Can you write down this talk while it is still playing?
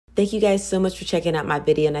Thank you guys so much for checking out my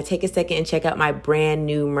video. Now take a second and check out my brand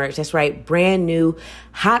new merch. That's right, brand new,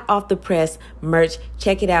 hot off the press merch.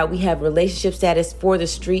 Check it out. We have relationship status for the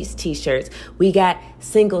streets t-shirts. We got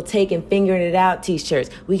single take and figuring it out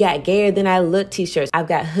t-shirts. We got gayer than I look t-shirts. I've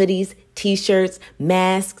got hoodies, t-shirts,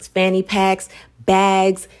 masks, fanny packs,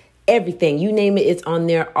 bags, everything. You name it, it's on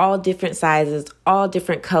there. All different sizes, all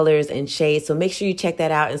different colors and shades. So make sure you check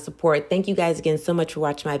that out and support. Thank you guys again so much for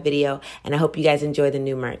watching my video, and I hope you guys enjoy the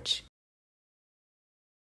new merch.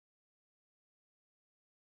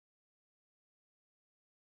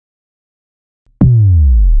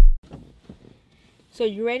 So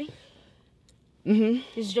you ready? Mm-hmm.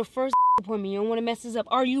 This is your first appointment. You don't want to mess this up.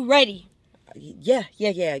 Are you ready? Yeah,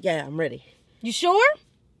 I'm ready. You sure?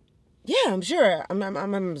 Yeah, I'm sure.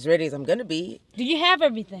 I'm as ready as I'm gonna be. Do you have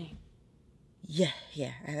everything? Yeah,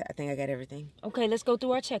 I think I got everything. Okay, let's go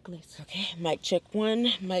through our checklist. Okay, mic check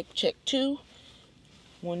 1, mic check 2.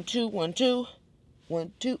 1, 2, 1, 2.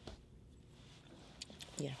 1, 2.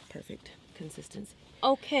 Yeah, perfect. Consistency.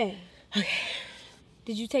 Okay. Okay.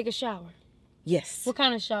 Did you take a shower? Yes. What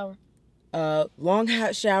kind of shower? Long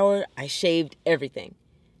hot shower. I shaved everything.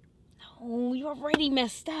 Oh, you already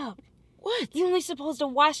messed up. What? You're only supposed to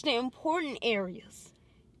wash the important areas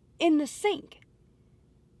in the sink.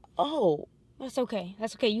 Oh. That's okay.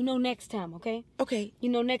 That's okay. You know next time, okay? Okay. You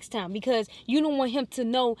know next time, because you don't want him to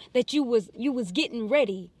know that you was getting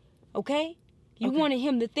ready, okay? You wanted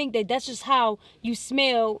him to think that that's just how you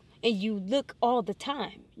smell and you look all the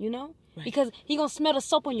time, you know? Right. Because he gonna smell the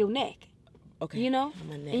soap on your neck. Okay. You know? On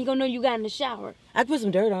my neck. And he gonna know you got in the shower. I can put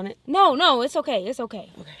some dirt on it. No, it's okay. It's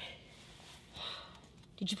okay. Okay.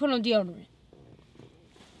 Did you put on deodorant?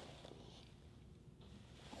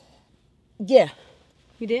 Yeah.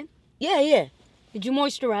 You did? Yeah. Did you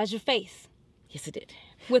moisturize your face? Yes, I did.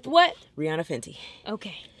 With what? Rihanna Fenty.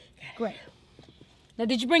 Okay. Great. Now,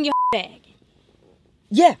 did you bring your bag?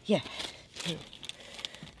 Yeah.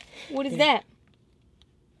 What is that?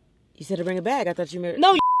 You said to bring a bag. I thought you meant...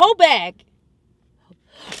 No, your whole bag.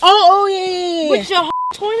 Oh, yeah. With your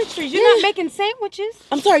toiletries. You're not making sandwiches.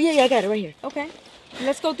 I'm sorry. Yeah, I got it right here. Okay.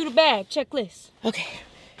 Let's go through the bag. Checklist. Okay.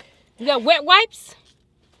 You got wet wipes?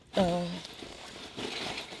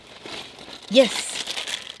 Yes.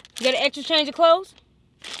 You got an extra change of clothes?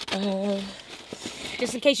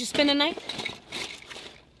 Just in case you spend the night?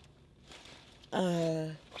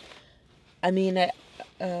 I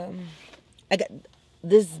got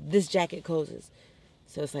this jacket closes,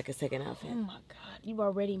 so it's like a second outfit. Oh my God, you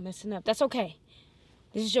already messing up. That's okay.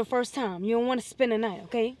 This is your first time. You don't want to spend the night,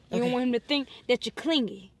 okay? You don't want him to think that you're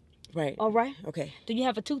clingy. Right. All right? Okay. Do you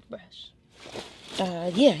have a toothbrush?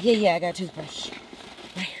 Yeah. I got a toothbrush.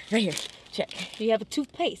 Right here. Check. Do you have a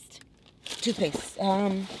toothpaste? Toothpaste.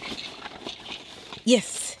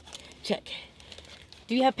 Yes. Check.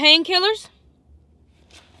 Do you have painkillers?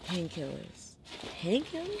 Painkillers.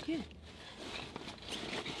 Painkillers? Yeah.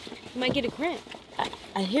 You might get a cramp.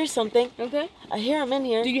 I hear something. Okay. I hear them in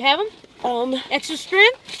here. Do you have them? Extra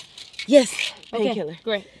strength? Yes. Painkiller. Okay,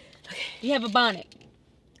 great. Okay. Do you have a bonnet?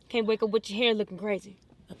 Can't wake up with your hair looking crazy.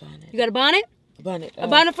 A bonnet. You got a bonnet? A bonnet. A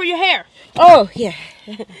bonnet for your hair. Oh, yeah.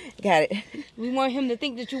 Got it. We want him to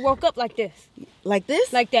think that you woke up like this. Like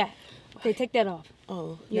this? Like that. Okay, take that off.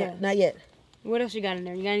 Oh, yeah. Not yet. What else you got in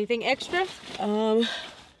there? You got anything extra?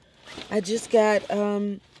 I just got,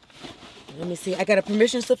 let me see. I got a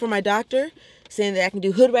permission slip from my doctor saying that I can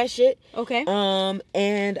do hood rat shit. Okay.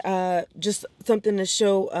 And just something to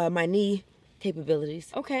show my knee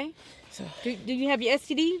capabilities. Okay. So. Do you have your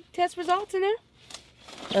STD test results in there?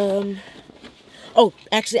 Oh,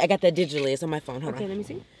 actually, I got that digitally. It's on my phone. Hold on. Okay, let me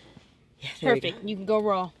see. Yeah, Perfect. You can go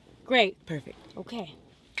raw. Great. Perfect. Okay.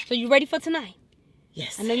 So you ready for tonight?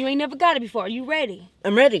 Yes. I know you ain't never got it before. Are you ready?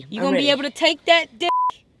 I'm ready. You gonna be able to take that dick?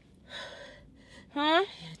 Huh?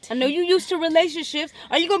 I know you used to relationships.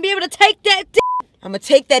 Are you gonna be able to take that dick? I'm gonna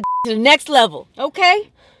take that to the next level.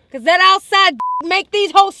 Okay? Cause that outside make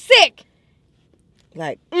these hoes sick.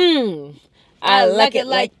 Like, I like it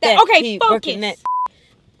like that. Okay, Keep focus. That.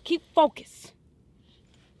 Keep focus.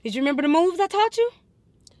 Did you remember the moves I taught you?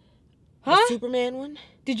 Huh? The Superman one?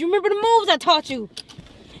 Did you remember the moves I taught you?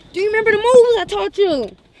 Do you remember the moves I taught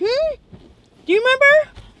you? Do you remember?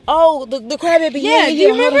 Oh, the crybaby. Yeah, do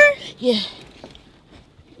you remember? Yeah.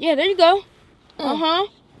 Yeah, there you go.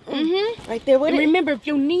 Right there with And it. remember, if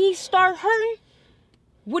your knees start hurting,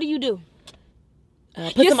 what do?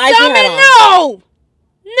 Put You some ice summon on.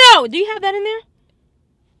 No! Do you have that in there?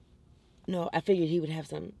 No, I figured he would have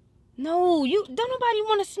some. No, you don't nobody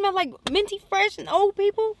want to smell like minty fresh and old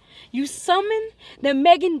people. You summon the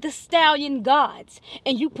Megan Thee Stallion gods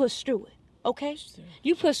and you push through it. Okay?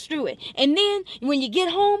 You push through it. And then when you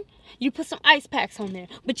get home, you put some ice packs on there.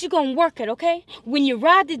 But you gonna work it, okay? When you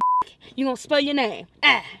ride the dick, you gonna spell your name.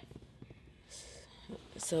 Ah.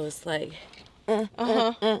 So it's like Dot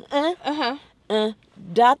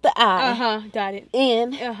the I. Got it.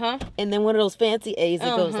 N. and then one of those fancy A's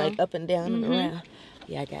that goes like up and down and around.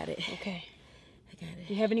 Yeah, I got it. Okay. I got it.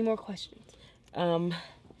 Do you have any more questions?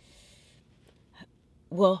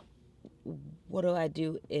 Well, what do I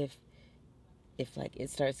do if like it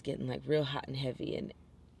starts getting like real hot and heavy and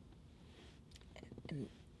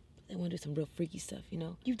I want to do some real freaky stuff, you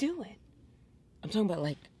know? You do it. I'm talking about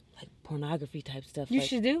like pornography type stuff. You like,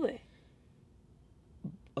 should do it.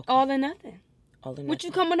 Okay. All or nothing. All or nothing. What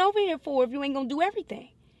you coming over here for if you ain't gonna do everything?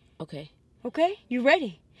 Okay. Okay? You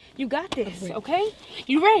ready? You got this, okay?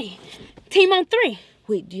 You ready? Team on 3.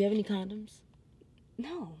 Wait, do you have any condoms?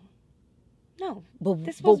 No. No. But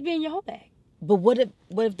They're supposed to be in your whole bag. But what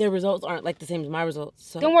if their results aren't like the same as my results?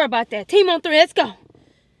 So Don't worry about that. Team on 3. Let's go.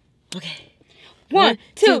 Okay. 1,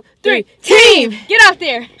 2, 3. Team! Get out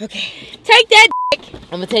there. Okay. Take that dick.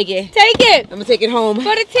 I'm gonna take it. Take it. I'm gonna take it home.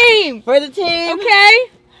 For the team. For the team.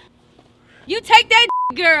 Okay? You take that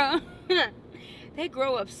girl. They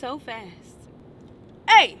grow up so fast.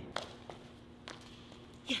 Hey!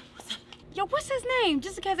 Yeah, what's up? Yo, what's his name?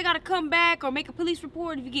 Just in case I gotta come back or make a police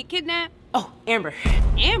report if you get kidnapped. Oh, Amber.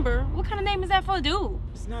 Amber? What kind of name is that for a dude?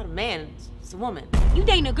 It's not a man, it's a woman. You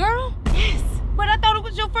dating a girl? Yes. But I thought it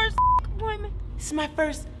was your first appointment. This is my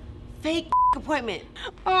first fake appointment.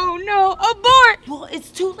 Oh no, abort! Well, it's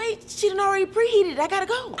too late. She done already preheated. I gotta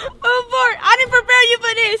go. Abort! I didn't prepare you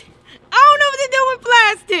for this. I don't know what to do with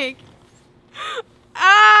plastic.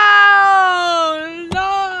 Oh,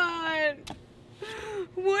 Lord.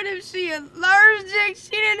 What if she allergic?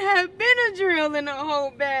 She didn't have Benadryl in her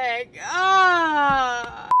whole bag.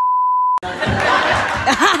 Ah.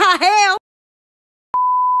 Hell.